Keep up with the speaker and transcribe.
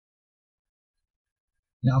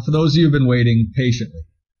Now, for those of you who've been waiting patiently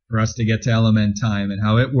for us to get to LMN time and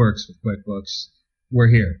how it works with QuickBooks, we're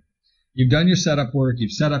here. You've done your setup work,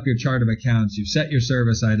 you've set up your chart of accounts, you've set your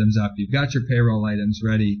service items up, you've got your payroll items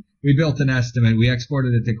ready, we built an estimate, we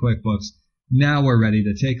exported it to QuickBooks. Now we're ready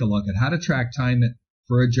to take a look at how to track time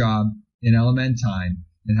for a job in LMN time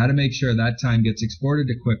and how to make sure that time gets exported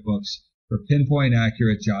to QuickBooks for pinpoint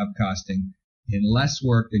accurate job costing in less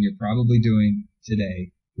work than you're probably doing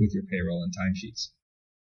today with your payroll and timesheets.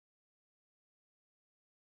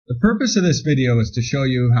 The purpose of this video is to show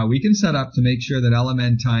you how we can set up to make sure that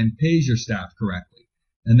LMN time pays your staff correctly.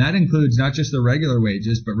 And that includes not just the regular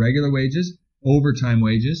wages, but regular wages, overtime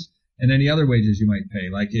wages, and any other wages you might pay,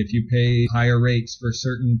 like if you pay higher rates for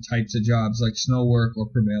certain types of jobs like snow work or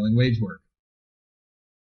prevailing wage work.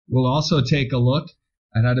 We'll also take a look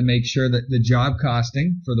at how to make sure that the job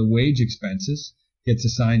costing for the wage expenses gets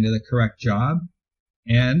assigned to the correct job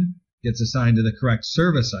and gets assigned to the correct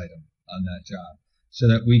service item on that job, so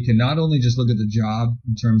that we can not only just look at the job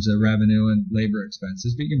in terms of revenue and labor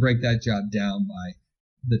expenses, but you can break that job down by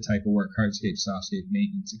the type of work, hardscape, softscape,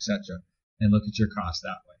 maintenance, etc., and look at your cost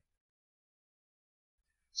that way.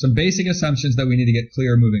 Some basic assumptions that we need to get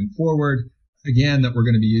clear moving forward. Again, that we're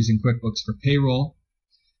going to be using QuickBooks for payroll.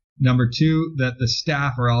 Number two, that the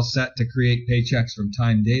staff are all set to create paychecks from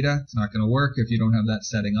time data. It's not going to work if you don't have that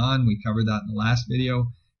setting on. We covered that in the last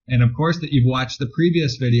video. And of course that you've watched the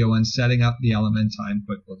previous video on setting up the LMN time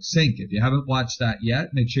QuickBooks Sync. If you haven't watched that yet,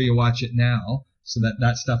 make sure you watch it now so that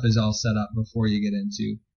that stuff is all set up before you get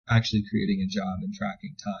into actually creating a job and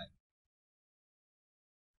tracking time.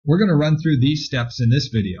 We're going to run through these steps in this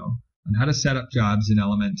video on how to set up jobs in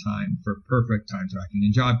LMN time for perfect time tracking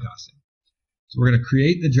and job costing. So we're going to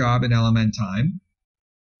create the job in LMN time.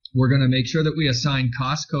 We're going to make sure that we assign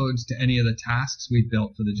cost codes to any of the tasks we've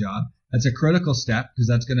built for the job. That's a critical step because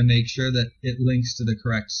that's going to make sure that it links to the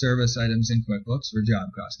correct service items in QuickBooks for job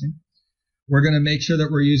costing. We're going to make sure that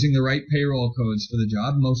we're using the right payroll codes for the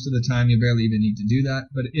job. Most of the time you barely even need to do that,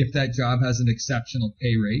 but if that job has an exceptional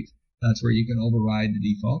pay rate, that's where you can override the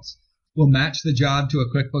defaults. We'll match the job to a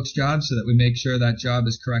QuickBooks job so that we make sure that job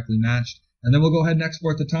is correctly matched, and then we'll go ahead and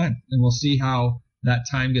export the time, and we'll see how that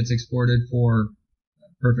time gets exported for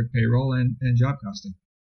perfect payroll and job costing.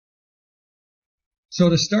 So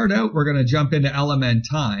to start out, we're going to jump into LMN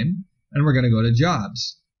time, and we're going to go to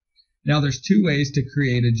jobs. Now there's two ways to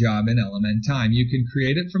create a job in LMN time. You can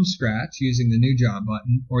create it from scratch using the new job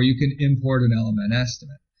button, or you can import an LMN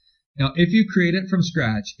estimate. Now if you create it from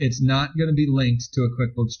scratch, it's not going to be linked to a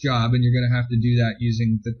QuickBooks job, and you're going to have to do that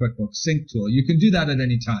using the QuickBooks Sync tool. You can do that at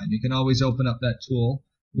any time. You can always open up that tool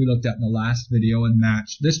we looked at in the last video and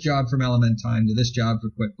match this job from LMN time to this job for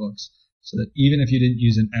QuickBooks, so that even if you didn't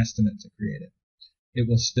use an estimate to create it, it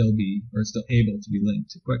will still be, or it's still able to be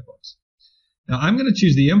linked to QuickBooks. Now I'm going to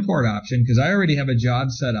choose the import option because I already have a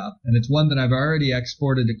job set up and it's one that I've already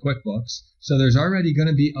exported to QuickBooks. So there's already going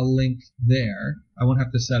to be a link there. I won't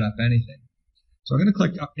have to set up anything. So I'm going to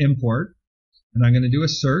click import and I'm going to do a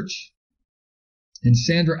search. And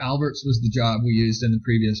Sandra Alberts was the job we used in the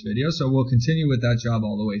previous video. So we'll continue with that job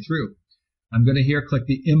all the way through. I'm going to here click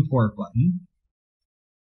the import button.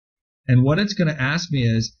 And what it's going to ask me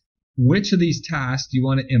is, which of these tasks do you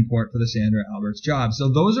want to import for the Sandra Alberts job? So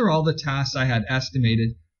those are all the tasks I had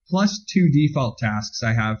estimated, plus 2 default tasks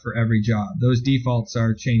I have for every job. Those defaults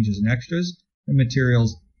are changes and extras and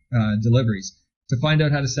materials deliveries. To find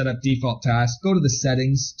out how to set up default tasks, go to the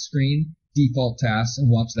settings screen, default tasks, and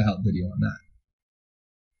watch the help video on that.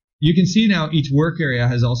 You can see now each work area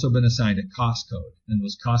has also been assigned a cost code, and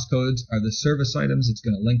those cost codes are the service items it's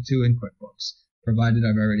going to link to in QuickBooks, provided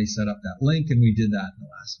I've already set up that link, and we did that in the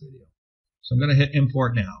last video. So I'm going to hit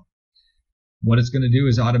import now. What it's going to do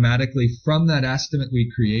is automatically, from that estimate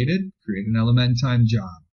we created, create an LMN time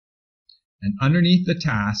job. And underneath the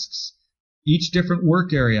tasks, each different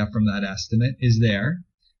work area from that estimate is there,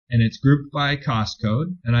 and it's grouped by cost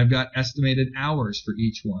code, and I've got estimated hours for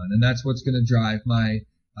each one, and that's what's going to drive my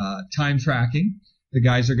time tracking. The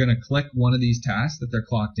guys are going to click one of these tasks that they're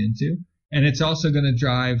clocked into, and it's also going to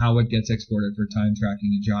drive how it gets exported for time tracking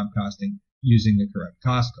and job costing using the correct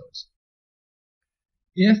cost codes.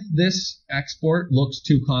 If this export looks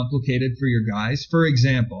too complicated for your guys, for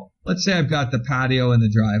example, let's say I've got the patio and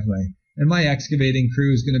the driveway, and my excavating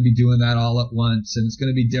crew is going to be doing that all at once, and it's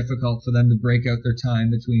going to be difficult for them to break out their time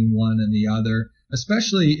between one and the other,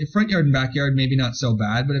 especially if front yard and backyard, maybe not so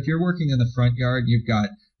bad, but if you're working in the front yard, you've got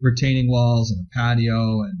retaining walls and a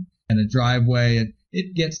patio and a driveway, and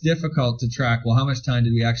it gets difficult to track, well, how much time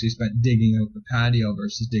did we actually spend digging out the patio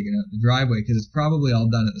versus digging out the driveway, because it's probably all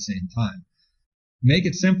done at the same time. make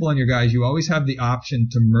it simple on your guys. You always have the option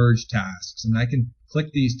to merge tasks. And I can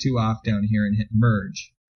click these two off down here and hit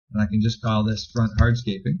merge. And I can just call this front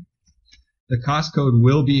hardscaping. The cost code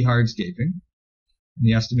will be hardscaping. And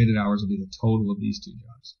the estimated hours will be the total of these two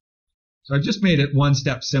jobs. So I've just made it one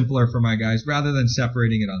step simpler for my guys rather than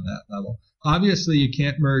separating it on that level. Obviously, you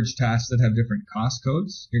can't merge tasks that have different cost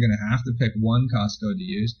codes. You're going to have to pick one cost code to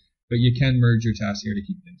use, but you can merge your tasks here to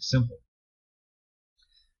keep things simple.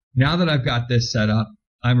 Now that I've got this set up,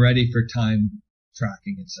 I'm ready for time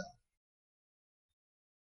tracking itself.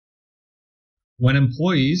 When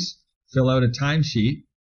employees fill out a timesheet,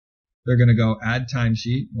 they're going to go add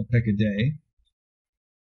timesheet. We'll pick a day.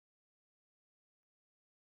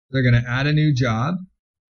 They're going to add a new job,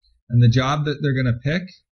 and the job that they're going to pick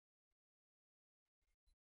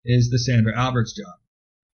is the Sandra Alberts job.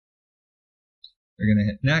 They're going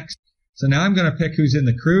to hit next. So now I'm going to pick who's in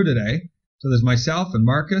the crew today. So there's myself and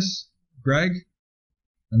Marcus, Greg,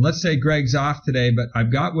 and let's say Greg's off today, but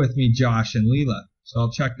I've got with me Josh and Leela. So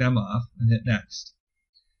I'll check them off and hit next.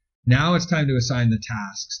 Now it's time to assign the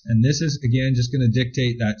tasks, and this is again just going to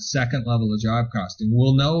dictate that second level of job costing.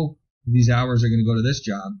 We'll know these hours are going to go to this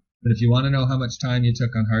job, but if you want to know how much time you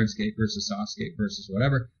took on hardscape versus softscape versus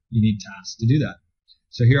whatever, you need tasks to do that.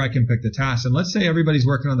 So here I can pick the tasks, and let's say everybody's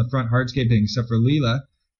working on the front hardscaping except for Leela.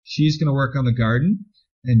 She's going to work on the garden,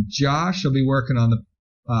 and Josh will be working on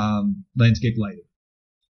the landscape lighting.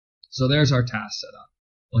 So there's our task set up.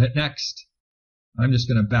 We'll hit next. I'm just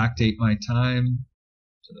going to backdate my time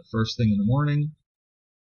to the first thing in the morning.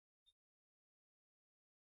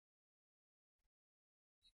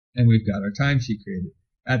 And we've got our timesheet created.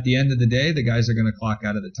 At the end of the day, the guys are going to clock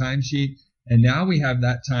out of the timesheet, and now we have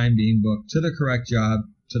that time being booked to the correct job,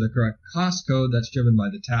 to the correct cost code that's driven by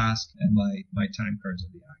the task, and my time cards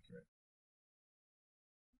will be accurate.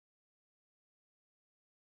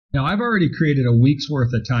 Now, I've already created a week's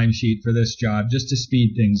worth of timesheet for this job just to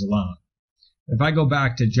speed things along. If I go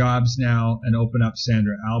back to jobs now and open up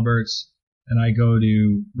Sandra Alberts, and I go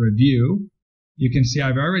to review, you can see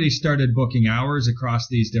I've already started booking hours across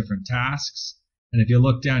these different tasks. And if you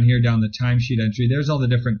look down here, down the timesheet entry, there's all the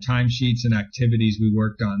different timesheets and activities we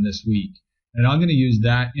worked on this week. And I'm going to use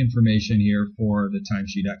that information here for the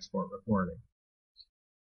timesheet export reporting.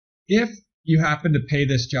 If you happen to pay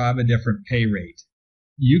this job a different pay rate,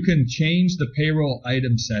 you can change the payroll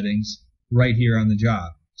item settings right here on the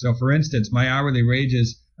job. So for instance, my hourly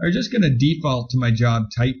wages are just going to default to my job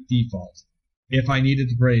type default. If I needed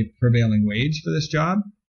to pay prevailing wage for this job,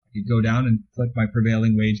 I could go down and click my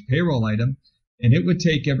prevailing wage payroll item, and it would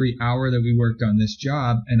take every hour that we worked on this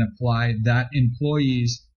job and apply that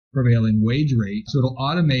employee's prevailing wage rate. So it'll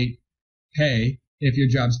automate pay if your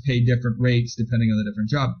jobs pay different rates depending on the different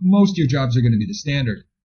job. Most of your jobs are going to be the standard,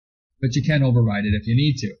 but you can override it if you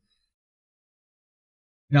need to.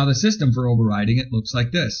 Now the system for overriding it looks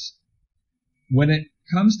like this. When it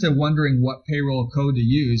comes to wondering what payroll code to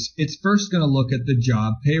use, it's first going to look at the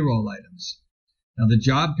job payroll items. Now the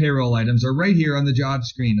job payroll items are right here on the job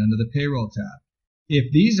screen under the payroll tab.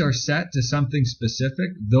 If these are set to something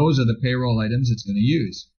specific, those are the payroll items it's going to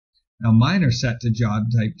use. Now mine are set to job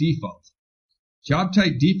type default. Job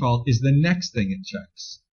type default is the next thing it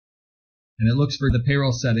checks. And it looks for the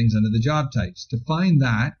payroll settings under the job types. To find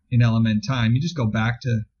that in LMN Time, you just go back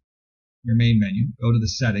to your main menu, go to the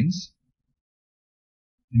settings,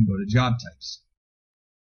 and go to job types.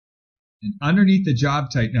 And underneath the job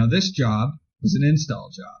type, now this job was an install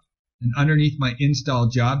job. And underneath my install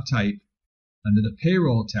job type, under the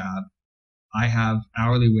payroll tab, I have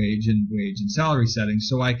hourly wage and salary settings.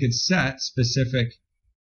 So I could set specific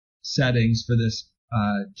settings for this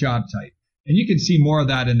job type. And you can see more of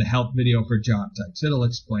that in the help video for job types. It'll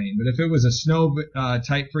explain. But if it was a snow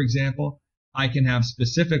type, for example, I can have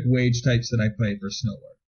specific wage types that I pay for snow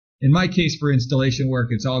work. In my case, for installation work,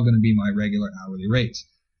 it's all going to be my regular hourly rates.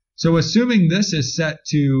 So assuming this is set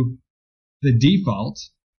to the default,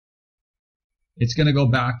 it's going to go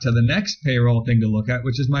back to the next payroll thing to look at,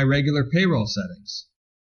 which is my regular payroll settings.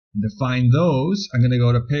 And to find those, I'm going to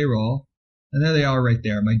go to payroll, and there they are right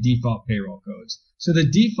there, my default payroll codes. So the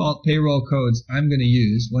default payroll codes I'm going to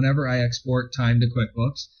use whenever I export time to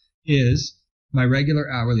QuickBooks is my regular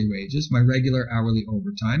hourly wages, my regular hourly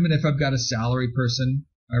overtime, and if I've got a salary person,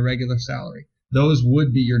 my regular salary. Those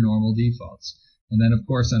would be your normal defaults. And then, of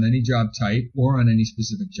course, on any job type or on any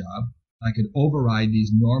specific job, I could override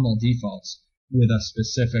these normal defaults with a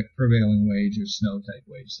specific prevailing wage or snow type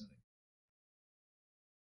wage setting.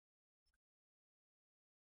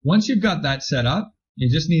 Once you've got that set up, you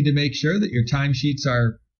just need to make sure that your timesheets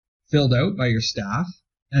are filled out by your staff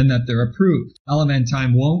and that they're approved. LMN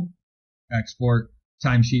Time won't export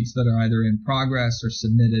timesheets that are either in progress or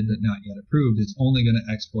submitted but not yet approved. It's only going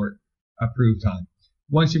to export approved time.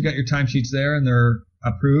 Once you've got your timesheets there and they're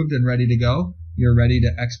approved and ready to go, you're ready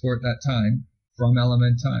to export that time from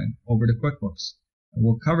LMN Time over to QuickBooks. And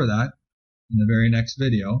we'll cover that in the very next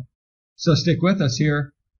video. So stick with us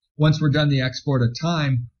here. Once we're done the export of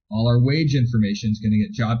time, all our wage information is going to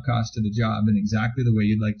get job cost to the job in exactly the way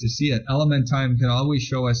you'd like to see it. LMN Time can always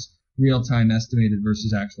show us real-time estimated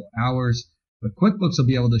versus actual hours, but QuickBooks will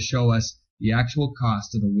be able to show us the actual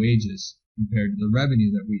cost of the wages compared to the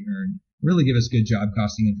revenue that we earned. Really give us good job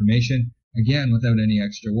costing information, again, without any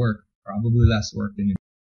extra work, probably less work than you